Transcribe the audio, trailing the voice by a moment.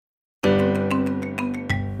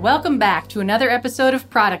Welcome back to another episode of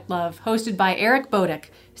Product Love, hosted by Eric Bodick,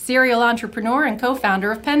 serial entrepreneur and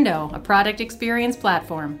co-founder of Pendo, a product experience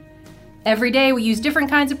platform. Every day we use different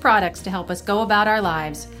kinds of products to help us go about our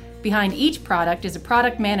lives. Behind each product is a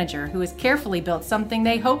product manager who has carefully built something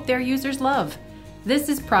they hope their users love. This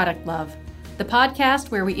is Product Love, the podcast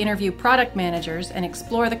where we interview product managers and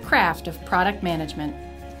explore the craft of product management.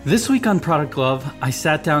 This week on Product Love, I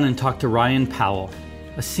sat down and talked to Ryan Powell,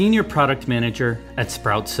 a senior product manager at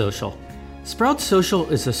SproutSocial.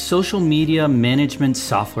 SproutSocial is a social media management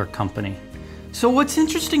software company. So what's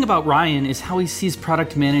interesting about Ryan is how he sees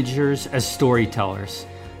product managers as storytellers.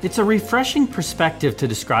 It's a refreshing perspective to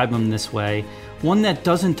describe them this way, one that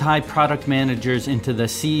doesn't tie product managers into the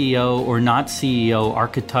CEO or not CEO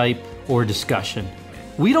archetype or discussion.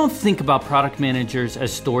 We don't think about product managers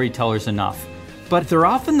as storytellers enough, but they're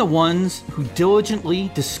often the ones who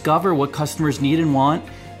diligently discover what customers need and want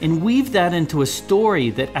and weave that into a story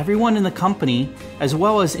that everyone in the company, as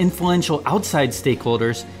well as influential outside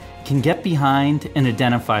stakeholders, can get behind and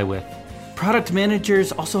identify with. Product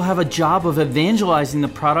managers also have a job of evangelizing the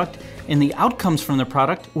product and the outcomes from the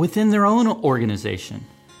product within their own organization.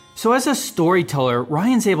 So as a storyteller,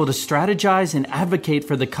 Ryan's able to strategize and advocate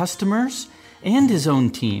for the customers and his own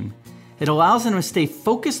team. It allows him to stay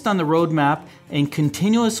focused on the roadmap and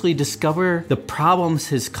continuously discover the problems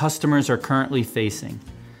his customers are currently facing.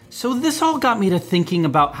 So this all got me to thinking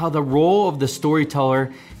about how the role of the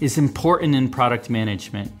storyteller is important in product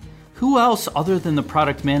management. Who else other than the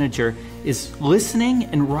product manager is listening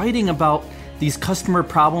and writing about these customer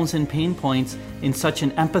problems and pain points in such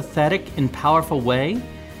an empathetic and powerful way?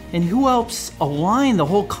 And who helps align the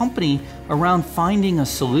whole company around finding a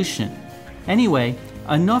solution? Anyway,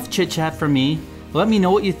 enough chit-chat from me. Let me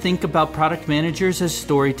know what you think about product managers as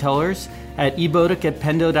storytellers at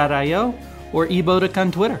ebodick@pendo.io or ebodick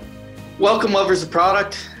on Twitter. Welcome, lovers of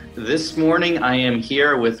product. This morning I am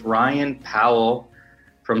here with Ryan Powell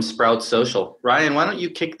from SproutSocial. Ryan, why don't you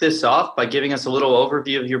kick this off by giving us a little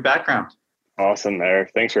overview of your background? Awesome,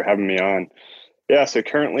 Eric. Thanks for having me on. Yeah, so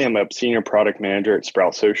currently I'm a senior product manager at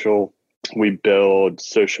SproutSocial. We build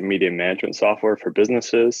social media management software for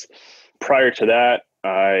businesses. Prior to that,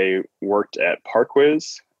 I worked at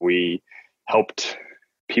Parkwiz. We helped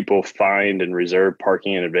people find and reserve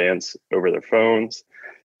parking in advance over their phones.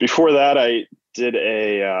 Before that, I did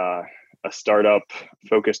a startup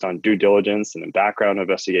focused on due diligence and background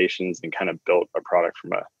investigations and kind of built a product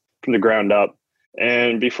from the ground up.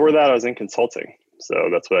 And before that, I was in consulting. So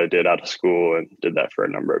that's what I did out of school and did that for a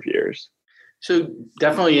number of years. So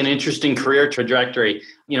definitely an interesting career trajectory,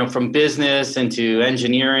 from business into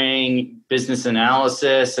engineering, business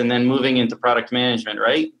analysis, and then moving into product management,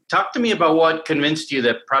 right? Talk to me about what convinced you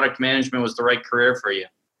that product management was the right career for you.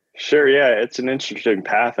 Sure. Yeah, it's an interesting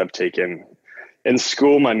path I've taken. In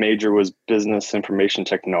school, my major was business information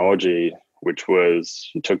technology, which was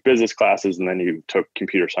you took business classes and then you took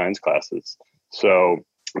computer science classes. So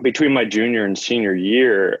between my junior and senior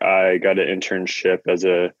year, I got an internship as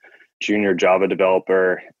a junior Java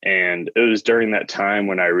developer. And it was during that time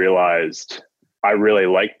when I realized I really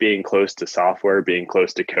like being close to software, being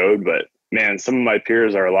close to code, but man, some of my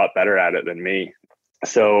peers are a lot better at it than me.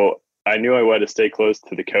 So I knew I wanted to stay close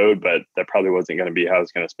to the code, but that probably wasn't going to be how I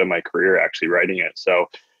was going to spend my career actually writing it. So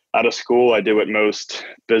out of school, I did what most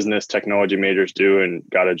business technology majors do and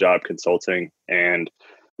got a job consulting. And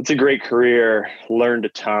it's a great career, learned a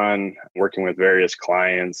ton working with various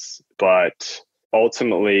clients, but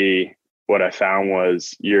ultimately what I found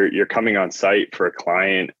was you're coming on site for a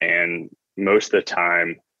client and most of the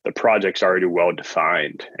time the project's already well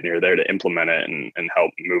defined and you're there to implement it and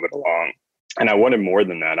help move it along. And I wanted more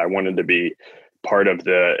than that. I wanted to be part of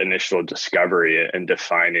the initial discovery and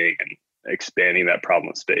defining and expanding that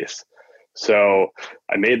problem space. So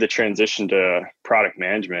I made the transition to product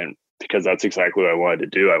management because that's exactly what I wanted to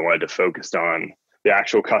do. I wanted to focus on the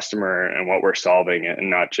actual customer and what we're solving and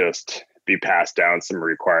not just be passed down some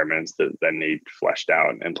requirements that then need fleshed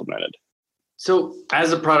out and implemented. So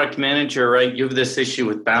as a product manager, right, you have this issue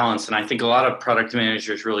with balance. And I think a lot of product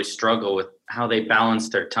managers really struggle with how they balance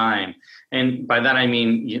their time. And by that, I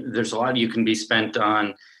mean, there's a lot you can be spent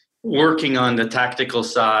on working on the tactical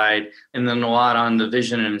side and then a lot on the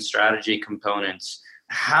vision and strategy components.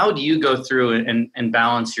 How do you go through and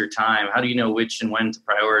balance your time? How do you know which and when to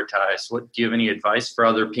prioritize? Do you have any advice for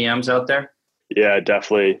other PMs out there? Yeah,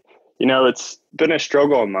 definitely. It's been a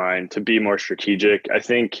struggle of mine to be more strategic. I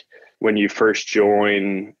think when you first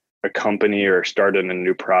join a company or start in a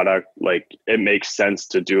new product, it makes sense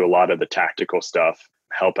to do a lot of the tactical stuff,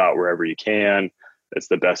 help out wherever you can. It's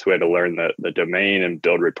the best way to learn the domain and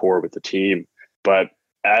build rapport with the team. But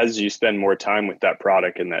as you spend more time with that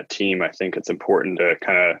product and that team, I think it's important to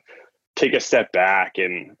kind of take a step back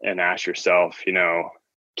and ask yourself,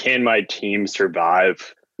 can my team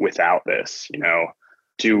survive without this?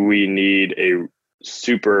 Do we need a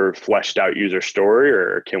super fleshed out user story,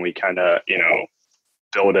 or can we kind of,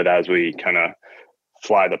 build it as we kind of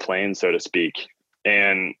fly the plane, so to speak?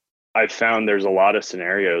 And I've found there's a lot of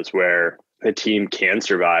scenarios where the team can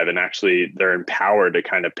survive and actually they're empowered to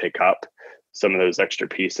kind of pick up some of those extra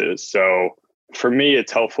pieces. So for me,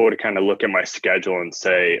 it's helpful to kind of look at my schedule and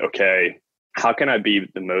say, okay, how can I be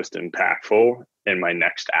the most impactful in my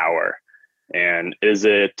next hour? And is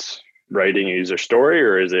it writing a user story,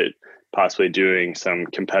 or is it possibly doing some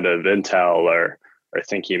competitive intel or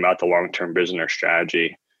thinking about the long-term vision or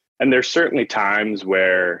strategy? And there's certainly times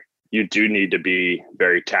where you do need to be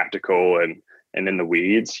very tactical and in the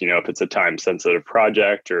weeds, if it's a time-sensitive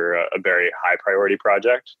project or a very high priority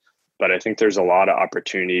project. But I think there's a lot of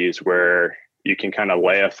opportunities where you can kind of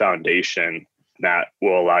lay a foundation that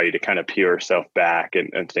will allow you to kind of peel yourself back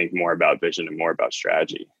and think more about vision and more about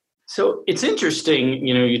strategy. So it's interesting,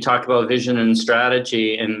 you talk about vision and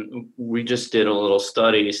strategy, and we just did a little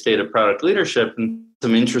study, State of Product Leadership, and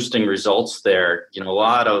some interesting results there. A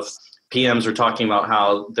lot of PMs are talking about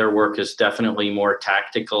how their work is definitely more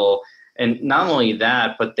tactical. And not only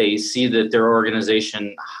that, but they see that their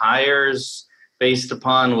organization hires based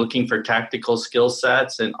upon looking for tactical skill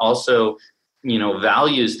sets, and also,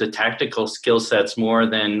 values the tactical skill sets more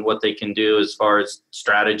than what they can do as far as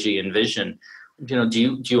strategy and vision. Do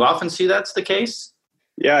you often see that's the case?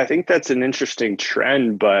 Yeah, I think that's an interesting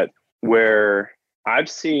trend, but where I've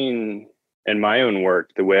seen in my own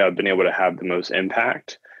work, the way I've been able to have the most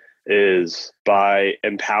impact is by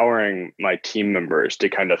empowering my team members to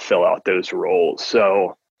kind of fill out those roles.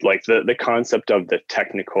 So like the concept of the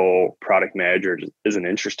technical product manager is an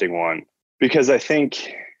interesting one, because I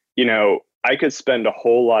think, I could spend a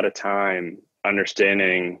whole lot of time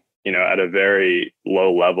understanding, at a very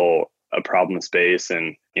low level, a problem space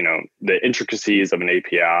and, the intricacies of an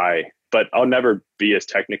API, but I'll never be as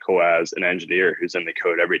technical as an engineer who's in the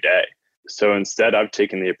code every day. So instead, I've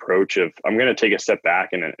taken the approach of I'm going to take a step back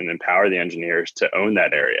and empower the engineers to own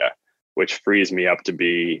that area, which frees me up to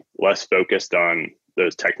be less focused on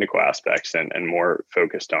those technical aspects and more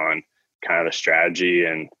focused on kind of the strategy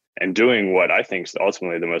and doing what I think is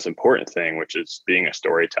ultimately the most important thing, which is being a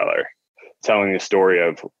storyteller, telling the story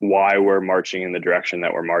of why we're marching in the direction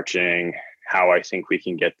that we're marching, how I think we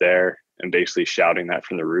can get there, and basically shouting that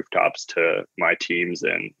from the rooftops to my teams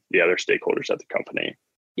and the other stakeholders at the company.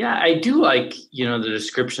 Yeah, I do like, the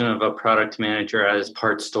description of a product manager as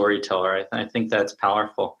part storyteller. I think that's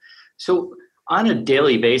powerful. So on a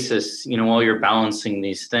daily basis, while you're balancing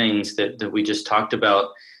these things that we just talked about,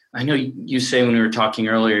 I know you say when we were talking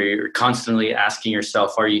earlier, you're constantly asking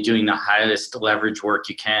yourself, are you doing the highest leverage work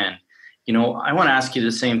you can? I want to ask you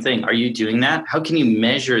the same thing. Are you doing that? How can you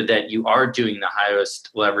measure that you are doing the highest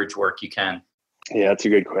leverage work you can? Yeah, that's a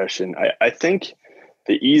good question. I think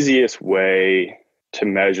the easiest way to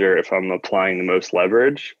measure if I'm applying the most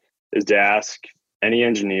leverage is to ask any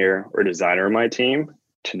engineer or designer on my team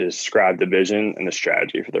to describe the vision and the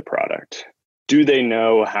strategy for the product. Do they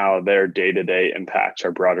know how their day-to-day impacts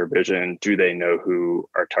our broader vision? Do they know who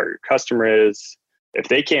our target customer is? If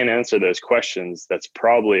they can't answer those questions, that's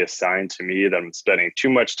probably a sign to me that I'm spending too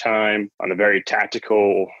much time on a very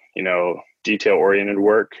tactical, detail-oriented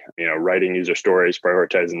work, writing user stories,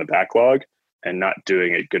 prioritizing the backlog, and not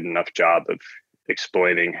doing a good enough job of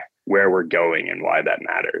explaining where we're going and why that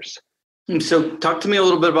matters. So talk to me a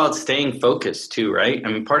little bit about staying focused too, right? I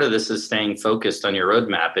mean, part of this is staying focused on your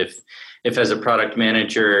roadmap. If as a product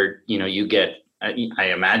manager, you get, I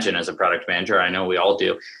imagine as a product manager, I know we all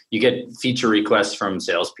do, you get feature requests from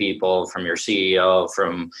salespeople, from your CEO,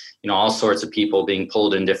 from, all sorts of people being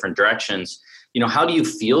pulled in different directions. How do you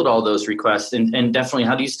field all those requests? And definitely,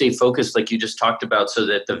 how do you stay focused like you just talked about so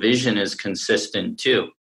that the vision is consistent too?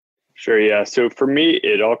 Sure. Yeah. So for me,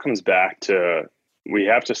 it all comes back to we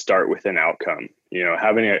have to start with an outcome,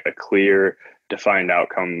 having a clear, defined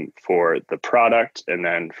outcome for the product and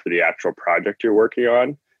then for the actual project you're working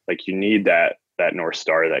on. Like you need that North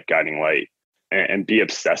Star, that guiding light, and be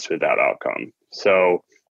obsessed with that outcome. So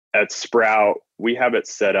at Sprout, we have it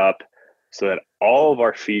set up so that all of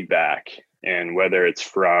our feedback, and whether it's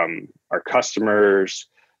from our customers,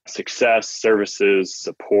 success, services,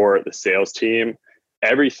 support, the sales team,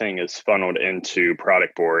 everything is funneled into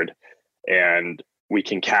Product Board, and we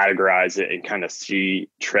can categorize it and kind of see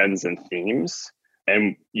trends and themes.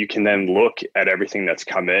 And you can then look at everything that's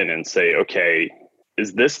come in and say, okay,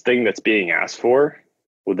 is this thing that's being asked for,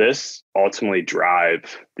 will this ultimately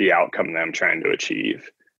drive the outcome that I'm trying to achieve?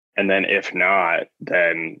 And then if not,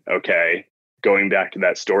 then okay, going back to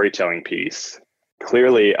that storytelling piece,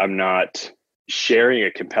 clearly I'm not sharing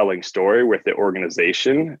a compelling story with the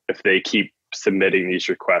organization if they keep submitting these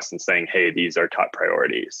requests and saying, hey, these are top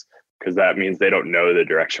priorities, because that means they don't know the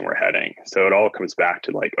direction we're heading. So it all comes back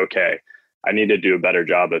to like, okay, I need to do a better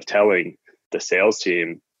job of telling the sales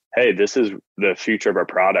team, hey, this is the future of our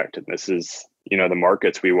product. And this is, the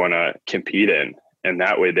markets we want to compete in. And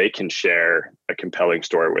that way they can share a compelling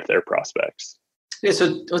story with their prospects. Yeah,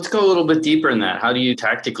 so let's go a little bit deeper in that. How do you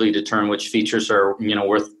tactically determine which features are,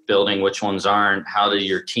 worth building, which ones aren't? How do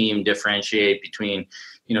your team differentiate between,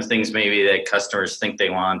 things maybe that customers think they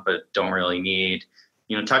want but don't really need?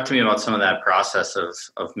 Talk to me about some of that process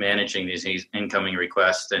of managing these incoming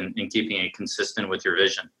requests and keeping it consistent with your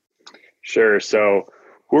vision. Sure. So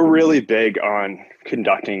we're really big on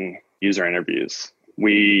conducting user interviews.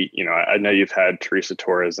 I know you've had Teresa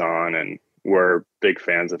Torres on, and we're big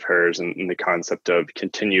fans of hers and the concept of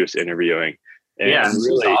continuous interviewing. And yeah, she's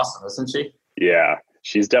really awesome, isn't she? Yeah,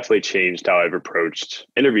 she's definitely changed how I've approached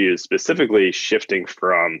interviews, specifically shifting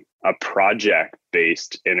from a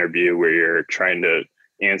project-based interview where you're trying to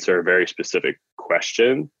answer a very specific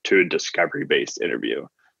question to a discovery-based interview.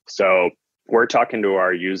 So we're talking to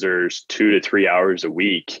our users 2 to 3 hours a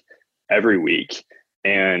week, every week.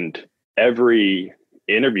 And every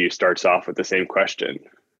interview starts off with the same question.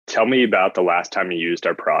 Tell me about the last time you used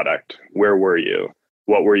our product. Where were you?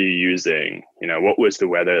 What were you using? What was the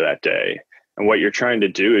weather that day? And what you're trying to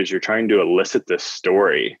do is you're trying to elicit this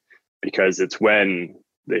story, because it's when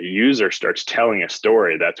the user starts telling a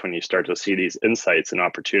story, that's when you start to see these insights and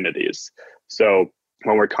opportunities. So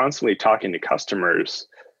when we're constantly talking to customers,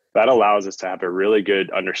 that allows us to have a really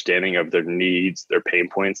good understanding of their needs, their pain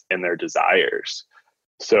points, and their desires.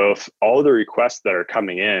 So if all the requests that are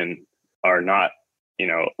coming in are not,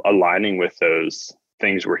 aligning with those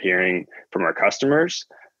things we're hearing from our customers,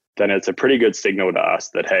 then it's a pretty good signal to us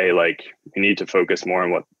that, hey, like, we need to focus more on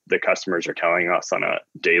what the customers are telling us on a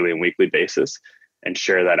daily and weekly basis and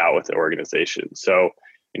share that out with the organization. So,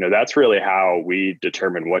 that's really how we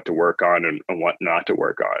determine what to work on and what not to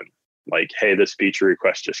work on. Like, hey, this feature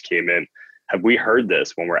request just came in. Have we heard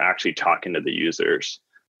this when we're actually talking to the users?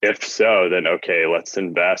 If so, then okay, let's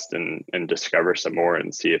invest and discover some more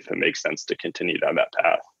and see if it makes sense to continue down that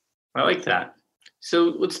path. I like that.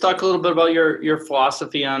 So let's talk a little bit about your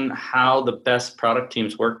philosophy on how the best product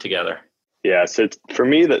teams work together. Yeah, so for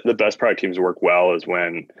me, the best product teams work well is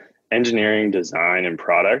when engineering, design, and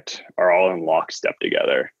product are all in lockstep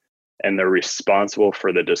together, and they're responsible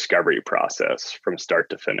for the discovery process from start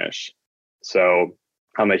to finish. So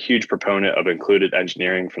I'm a huge proponent of included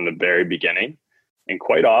engineering from the very beginning. And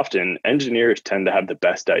quite often, engineers tend to have the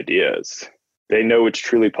best ideas. They know it's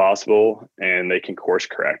truly possible, and they can course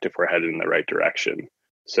correct if we're headed in the right direction.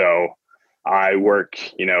 So I work,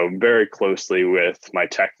 very closely with my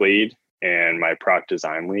tech lead and my product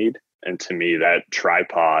design lead. And to me, that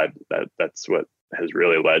tripod, that's what has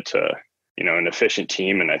really led to, an efficient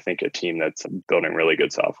team. And I think a team that's building really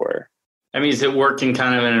good software. I mean, does it work in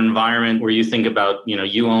kind of an environment where you think about,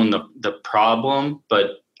 you own the problem,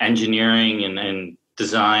 but engineering and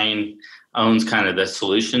design owns kind of the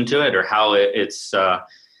solution to it, or how it's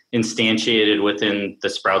instantiated within the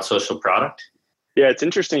SproutSocial product? Yeah, it's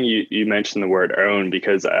interesting you mentioned the word own,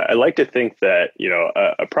 because I like to think that,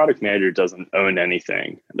 a product manager doesn't own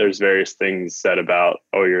anything. There's various things said about,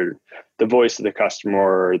 you're the voice of the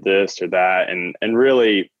customer or this or that. And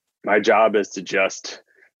really, my job is to just,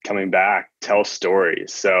 coming back, tell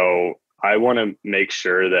stories. So I want to make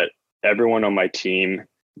sure that everyone on my team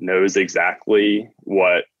knows exactly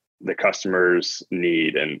what the customers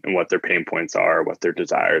need and what their pain points are, what their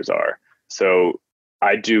desires are. So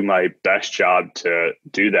I do my best job to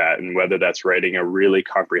do that. And whether that's writing a really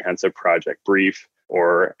comprehensive project brief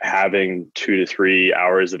or having 2 to 3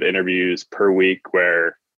 hours of interviews per week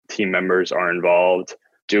where team members are involved,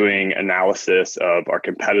 doing analysis of our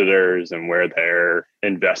competitors and where they're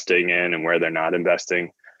investing in and where they're not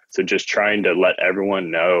investing. So just trying to let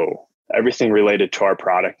everyone know everything related to our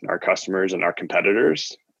product and our customers and our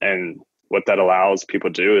competitors. And what that allows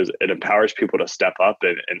people to do is it empowers people to step up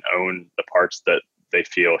and own the parts that they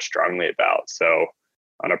feel strongly about. So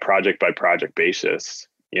on a project by project basis,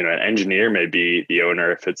 an engineer may be the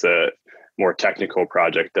owner if it's a more technical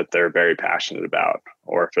project that they're very passionate about,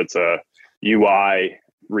 or if it's a UI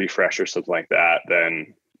refresh or something like that,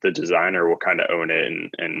 then the designer will kind of own it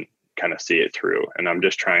and kind of see it through. And I'm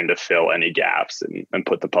just trying to fill any gaps and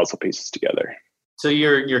put the puzzle pieces together. So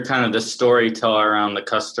you're kind of the storyteller around the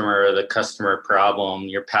customer or the customer problem.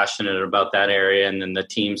 You're passionate about that area, and then the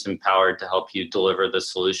team's empowered to help you deliver the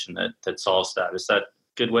solution that solves that. Is that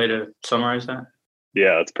good way to summarize that?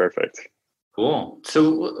 Yeah, that's perfect. Cool. So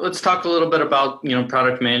let's talk a little bit about,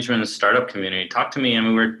 product management and startup community. Talk to me. I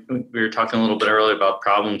mean, we were talking a little bit earlier about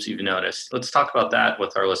problems you've noticed. Let's talk about that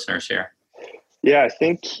with our listeners here. Yeah, I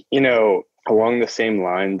think, along the same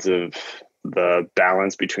lines of the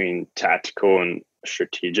balance between tactical and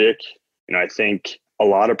strategic, I think a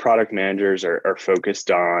lot of product managers are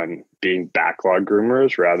focused on being backlog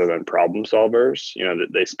groomers rather than problem solvers. That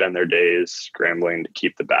they spend their days scrambling to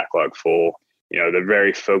keep the backlog full. They're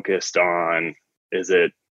very focused on, is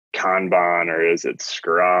it kanban or is it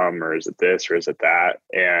scrum or is it this or is it that?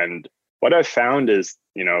 And what I've found is,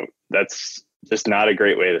 that's just not a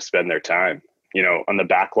great way to spend their time. On the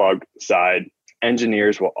backlog side,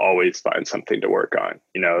 engineers will always find something to work on,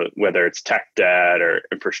 whether it's tech debt or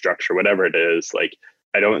infrastructure, whatever it is. Like,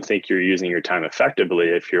 I don't think you're using your time effectively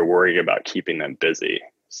if you're worrying about keeping them busy.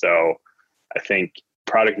 So I think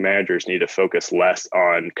product managers need to focus less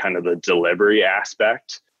on kind of the delivery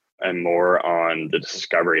aspect and more on the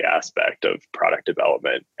discovery aspect of product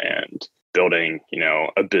development and building,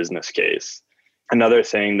 a business case. Another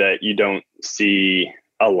thing that you don't see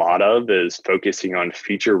a lot of is focusing on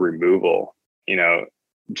feature removal.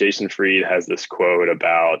 Jason Fried has this quote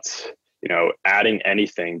about, adding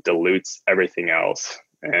anything dilutes everything else.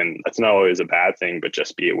 And that's not always a bad thing, but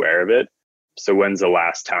just be aware of it. So when's the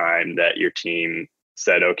last time that your team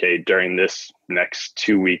said, okay, during this next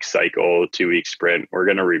 2-week cycle, 2-week sprint, we're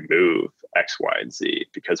going to remove X, Y, and Z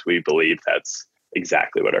because we believe that's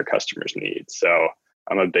exactly what our customers need. So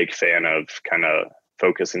I'm a big fan of kind of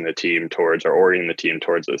focusing the team towards or orienting the team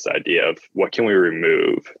towards this idea of what can we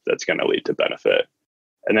remove that's going to lead to benefit.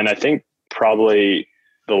 And then I think probably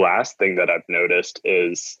the last thing that I've noticed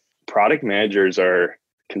is product managers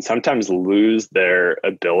can sometimes lose their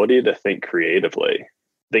ability to think creatively.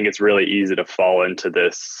 I think it's really easy to fall into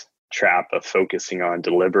this trap of focusing on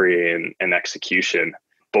delivery and execution.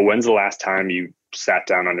 But when's the last time you sat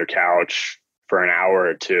down on your couch for an hour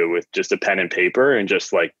or two with just a pen and paper and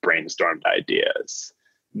just like brainstormed ideas?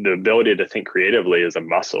 The ability to think creatively is a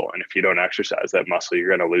muscle. And if you don't exercise that muscle,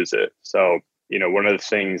 you're going to lose it. So, one of the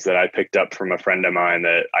things that I picked up from a friend of mine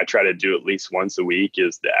that I try to do at least once a week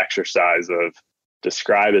is the exercise of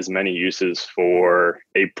describe as many uses for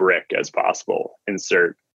a brick as possible.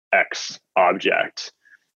 Insert X object.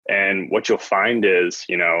 And what you'll find is,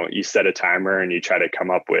 you set a timer and you try to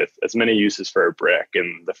come up with as many uses for a brick.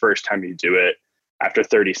 And the first time you do it, after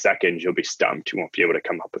 30 seconds, you'll be stumped. You won't be able to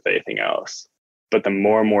come up with anything else. But the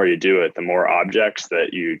more and more you do it, the more objects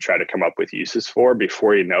that you try to come up with uses for,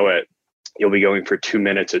 before you know it, you'll be going for 2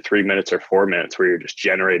 minutes or 3 minutes or 4 minutes where you're just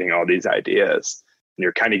generating all these ideas. And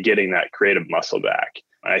you're kind of getting that creative muscle back.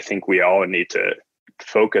 And I think we all need to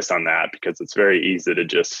focus on that because it's very easy to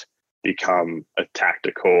just become a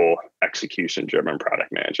tactical, execution-driven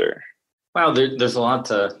product manager. Wow, there's a lot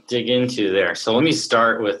to dig into there. So let me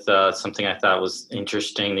start with something I thought was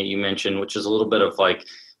interesting that you mentioned, which is a little bit of like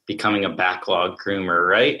becoming a backlog groomer,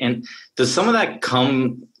 right? And does some of that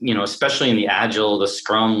come, especially in the Agile, the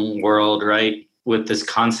Scrum world, right, with this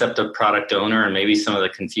concept of product owner and maybe some of the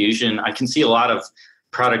confusion? I can see a lot of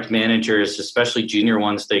product managers, especially junior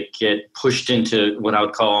ones, they get pushed into what I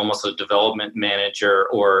would call almost a development manager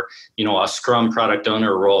or, a Scrum product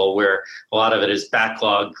owner role where a lot of it is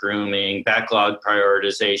backlog grooming, backlog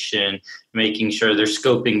prioritization, making sure they're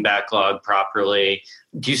scoping backlog properly.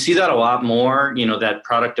 Do you see that a lot more, that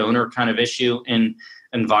product owner kind of issue in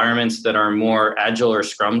environments that are more Agile or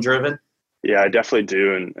Scrum driven? Yeah, I definitely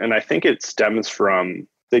do. And I think it stems from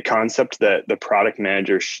the concept that the product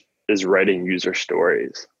manager is writing user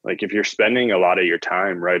stories. Like if you're spending a lot of your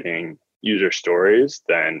time writing user stories,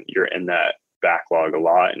 then you're in that backlog a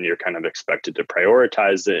lot and you're kind of expected to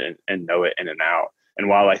prioritize it and know it in and out. And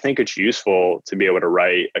while I think it's useful to be able to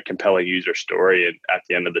write a compelling user story, and at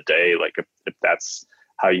the end of the day, like if that's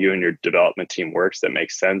how you and your development team works, that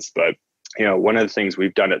makes sense. But, one of the things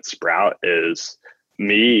we've done at Sprout is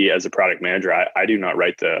me as a product manager, I do not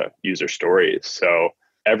write the user stories. So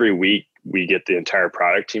every week we get the entire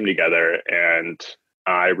product team together and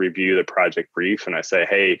I review the project brief and I say,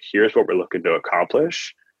 hey, here's what we're looking to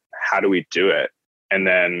accomplish. How do we do it? And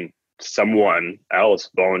then someone else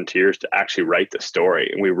volunteers to actually write the story,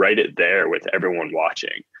 and we write it there with everyone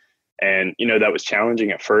watching. And, that was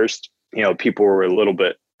challenging at first. People were a little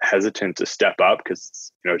bit hesitant to step up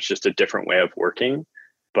because, it's just a different way of working.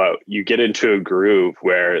 But you get into a groove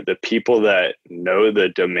where the people that know the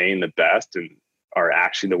domain the best and are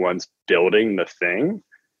actually the ones building the thing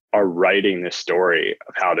are writing the story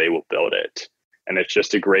of how they will build it. And it's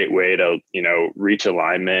just a great way to, reach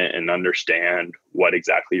alignment and understand what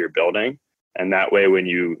exactly you're building. And that way, when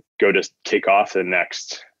you go to kick off the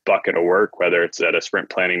next bucket of work, whether it's at a sprint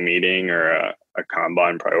planning meeting or a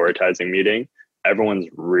kanban prioritizing meeting, everyone's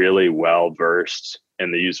really well versed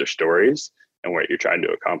in the user stories and what you're trying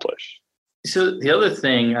to accomplish. So the other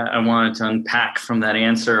thing I wanted to unpack from that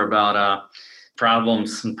answer about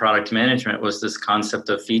problems in product management was this concept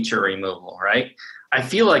of feature removal, right? I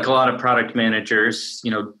feel like a lot of product managers,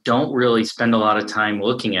 don't really spend a lot of time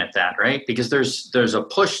looking at that, right? Because there's a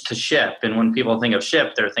push to ship. And when people think of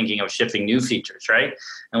ship, they're thinking of shipping new features, right?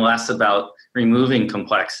 And less about removing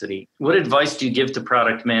complexity. What advice do you give to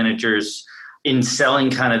product managers in selling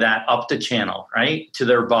kind of that up the channel, right? To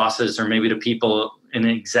their bosses or maybe to people and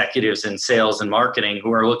executives in sales and marketing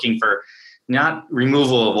who are looking for not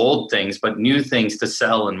removal of old things, but new things to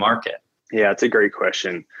sell and market? Yeah, it's a great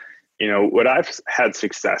question. What I've had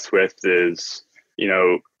success with is,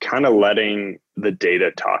 kind of letting the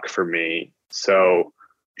data talk for me. So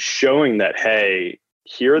showing that, hey,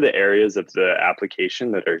 here are the areas of the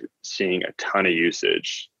application that are seeing a ton of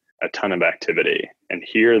usage, a ton of activity, and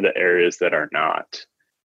here are the areas that are not.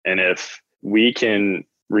 And if we can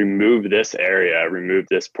remove this area, remove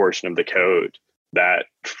this portion of the code, that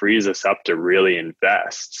frees us up to really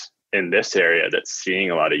invest in this area that's seeing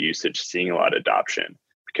a lot of usage, seeing a lot of adoption.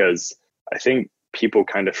 Because I think people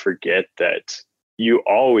kind of forget that you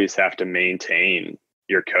always have to maintain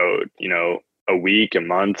your code. A week, a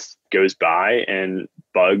month goes by and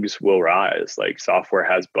bugs will rise. Like software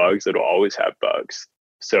has bugs, it'll always have bugs.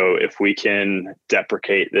 So if we can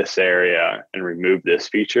deprecate this area and remove this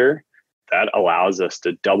feature, that allows us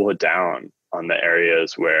to double down on the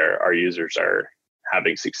areas where our users are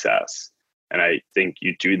having success. And I think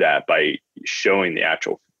you do that by showing the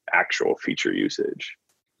actual feature usage.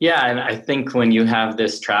 Yeah, and I think when you have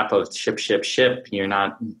this trap of ship, you're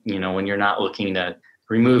not, when you're not looking to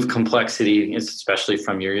remove complexity, especially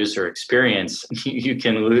from your user experience, you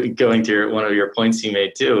can, going to one of your points you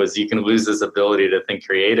made too, is you can lose this ability to think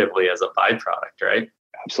creatively as a byproduct, right?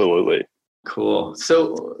 Absolutely. Cool.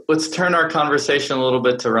 So let's turn our conversation a little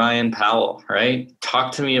bit to Ryan Powell, right?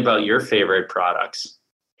 Talk to me about your favorite products.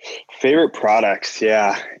 Favorite products,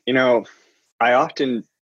 yeah. I often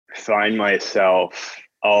find myself,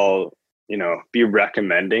 I'll, be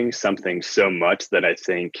recommending something so much that I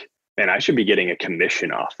think, man, I should be getting a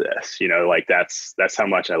commission off this. That's how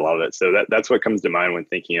much I love it. So that's what comes to mind when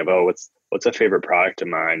thinking of, what's a favorite product of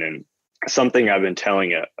mine? And something I've been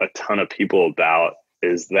telling a ton of people about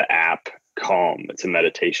is the app Calm. It's a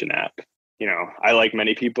meditation app. I, like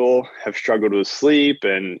many people, have struggled with sleep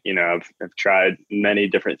and, I've tried many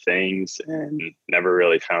different things and never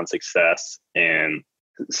really found success. And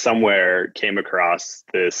somewhere came across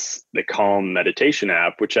the Calm meditation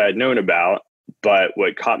app, which I had known about. But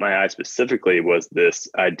what caught my eye specifically was this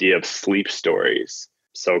idea of sleep stories.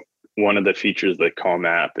 So one of the features of the Calm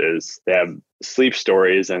app is they have sleep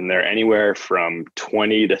stories, and they're anywhere from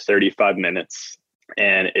 20 to 35 minutes.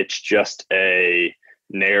 And it's just a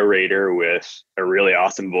narrator with a really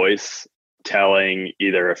awesome voice telling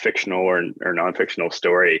either a fictional or non-fictional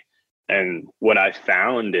story. And what I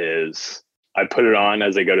found is I put it on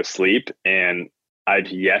as I go to sleep, and I've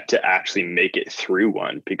yet to actually make it through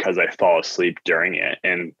one because I fall asleep during it.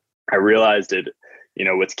 And I realized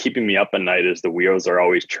what's keeping me up at night is the wheels are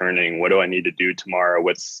always churning. What do I need to do tomorrow?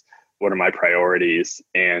 What are my priorities?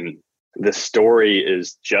 And the story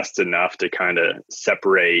is just enough to kind of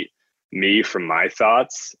separate me from my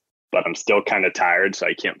thoughts, but I'm still kind of tired, so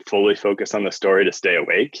I can't fully focus on the story to stay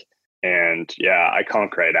awake. And yeah, I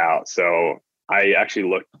conk right out. So I actually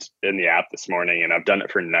looked in the app this morning, and I've done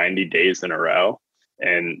it for 90 days in a row.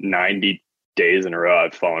 And 90 days in a row,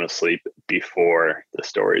 I've fallen asleep before the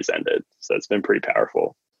story's ended. So it's been pretty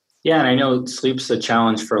powerful. Yeah, and I know sleep's a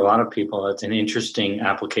challenge for a lot of people. It's an interesting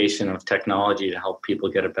application of technology to help people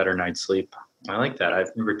get a better night's sleep. I like that.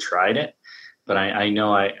 I've never tried it, but I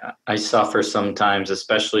know I suffer sometimes,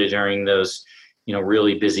 especially during those,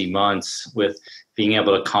 really busy months, with being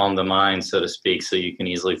able to calm the mind, so to speak, so you can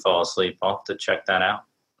easily fall asleep. I'll have to check that out.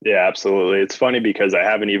 Yeah, absolutely. It's funny because I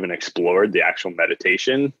haven't even explored the actual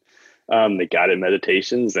meditation, the guided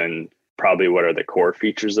meditations, and probably what are the core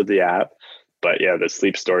features of the app. But yeah, the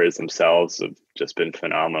sleep stories themselves have just been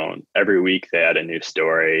phenomenal. Every week they add a new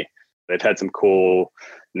story. They've had some cool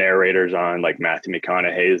narrators on, like Matthew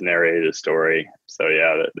McConaughey's narrated a story. So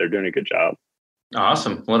yeah, they're doing a good job.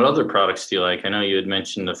 Awesome. What other products do you like? I know you had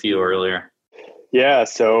mentioned a few earlier. Yeah,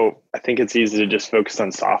 so I think it's easy to just focus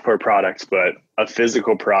on software products, but a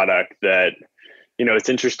physical product that, it's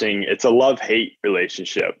interesting. It's a love-hate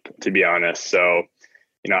relationship, to be honest. So,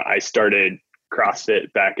 I started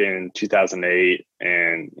CrossFit back in 2008,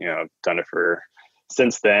 and I've done it for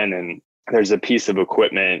since then. And there's a piece of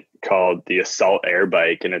equipment called the Assault Air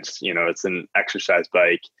Bike, and it's an exercise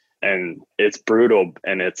bike, and it's brutal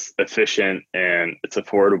and it's efficient and it's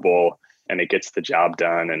affordable and it gets the job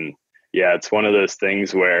done. And yeah, it's one of those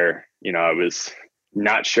things where, I was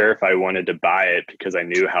not sure if I wanted to buy it because I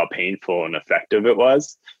knew how painful and effective it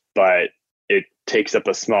was, but it takes up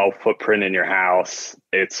a small footprint in your house.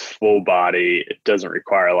 It's full body. It doesn't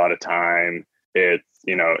require a lot of time.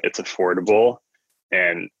 It's affordable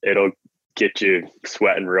and it'll get you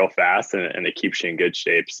sweating real fast and it keeps you in good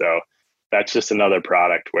shape. So that's just another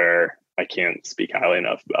product where I can't speak highly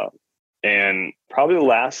enough about. And probably the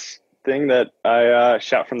last thing that I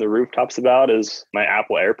shout from the rooftops about is my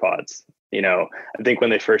Apple AirPods. I think when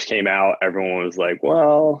they first came out, everyone was like,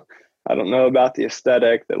 well, I don't know about the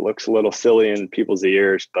aesthetic. That looks a little silly in people's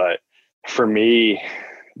ears. But for me,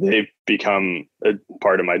 they've become a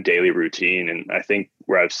part of my daily routine. And I think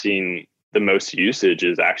where I've seen the most usage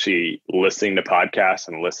is actually listening to podcasts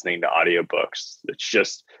and listening to audiobooks. It's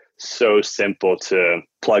just so simple to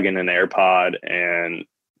plug in an AirPod and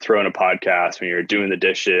throw in a podcast when you're doing the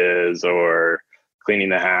dishes or cleaning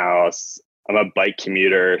the house. I'm a bike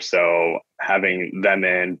commuter, so having them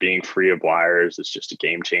in, being free of wires is just a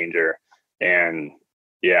game changer. And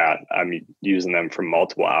yeah, I'm using them for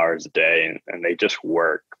multiple hours a day and they just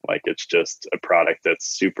work. Like, it's just a product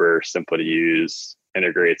that's super simple to use,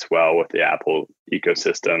 integrates well with the Apple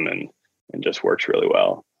ecosystem and just works really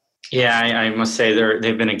well. Yeah, I must say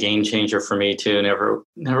they've been a game changer for me too. Never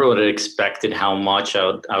would have expected how much I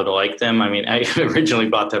would like them. I mean, I originally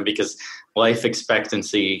bought them because life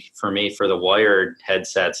expectancy for me for the wired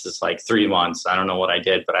headsets is like 3 months. I don't know what I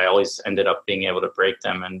did, but I always ended up being able to break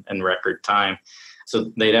them in record time.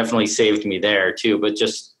 So they definitely saved me there too. But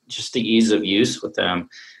just the ease of use with them,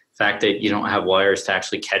 the fact that you don't have wires to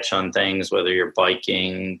actually catch on things, whether you're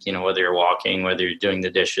biking, whether you're walking, whether you're doing the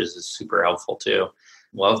dishes, is super helpful too.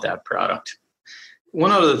 Love that product.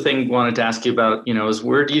 One other thing I wanted to ask you about, is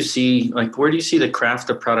where do you see the craft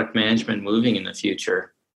of product management moving in the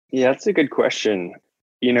future? Yeah, that's a good question.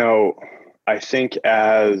 I think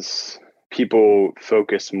as people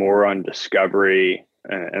focus more on discovery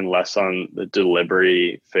and less on the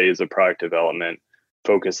delivery phase of product development,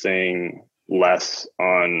 focusing less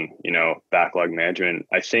on, backlog management,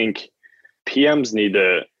 I think PMs need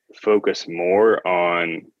to focus more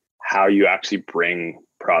on how you actually bring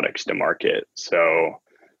products to market. So,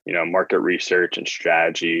 market research and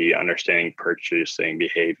strategy, understanding purchasing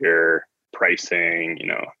behavior, pricing,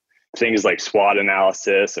 things like SWOT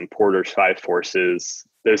analysis and Porter's 5 forces,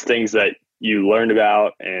 those things that you learned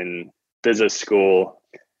about in business school.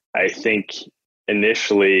 I think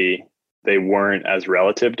initially they weren't as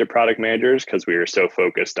relative to product managers because we were so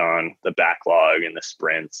focused on the backlog and the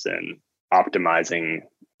sprints and optimizing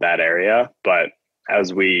that area. But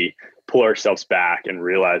as we pull ourselves back and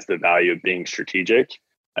realize the value of being strategic,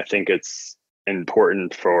 I think it's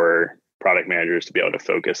important for product managers to be able to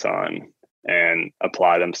focus on and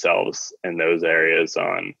apply themselves in those areas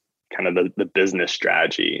on kind of the business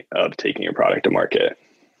strategy of taking a product to market.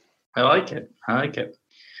 I like it.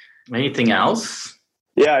 Anything else?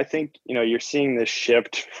 Yeah, I think, you're seeing this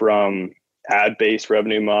shift from ad-based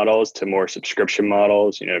revenue models to more subscription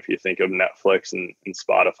models, if you think of Netflix and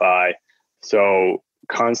Spotify. So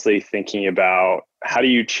constantly thinking about how do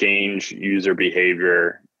you change user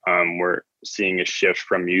behavior? We're seeing a shift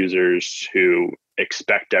from users who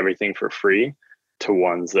expect everything for free to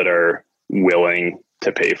ones that are willing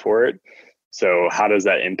to pay for it. So how does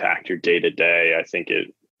that impact your day-to-day? I think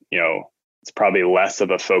it's probably less of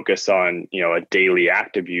a focus on, a daily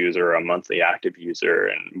active user or a monthly active user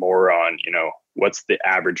and more on, what's the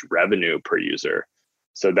average revenue per user.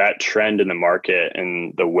 So that trend in the market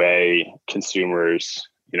and the way consumers,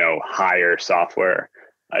 hire software,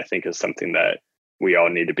 I think is something that we all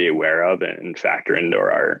need to be aware of and factor into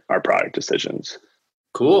our product decisions.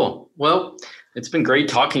 Cool. Well, it's been great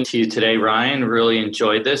talking to you today, Ryan. Really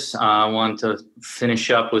enjoyed this. I want to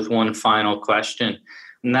finish up with one final question,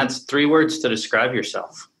 and that's 3 words to describe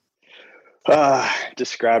yourself.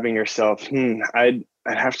 Describing yourself. I'd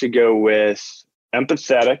have to go with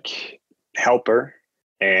empathetic, helper,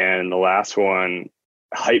 and the last one,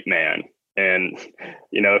 hype man. And,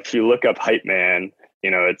 if you look up hype man,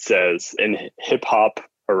 it says in hip hop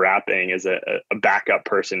or rapping is a backup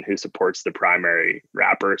person who supports the primary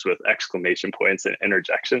rappers with exclamation points and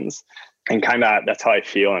interjections. And kind of that's how I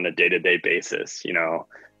feel on a day-to-day basis.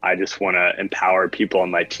 I just want to empower people on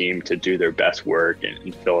my team to do their best work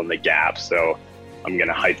and fill in the gaps. So I'm going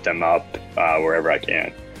to hype them up wherever I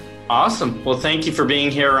can. Awesome. Well, thank you for being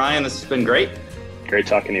here, Ryan. This has been great. Great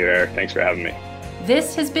talking to you, Eric. Thanks for having me.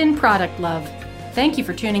 This has been Product Love. Thank you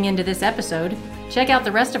for tuning into this episode. Check out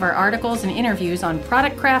the rest of our articles and interviews on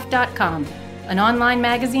productcraft.com, an online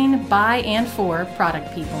magazine by and for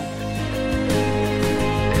product people.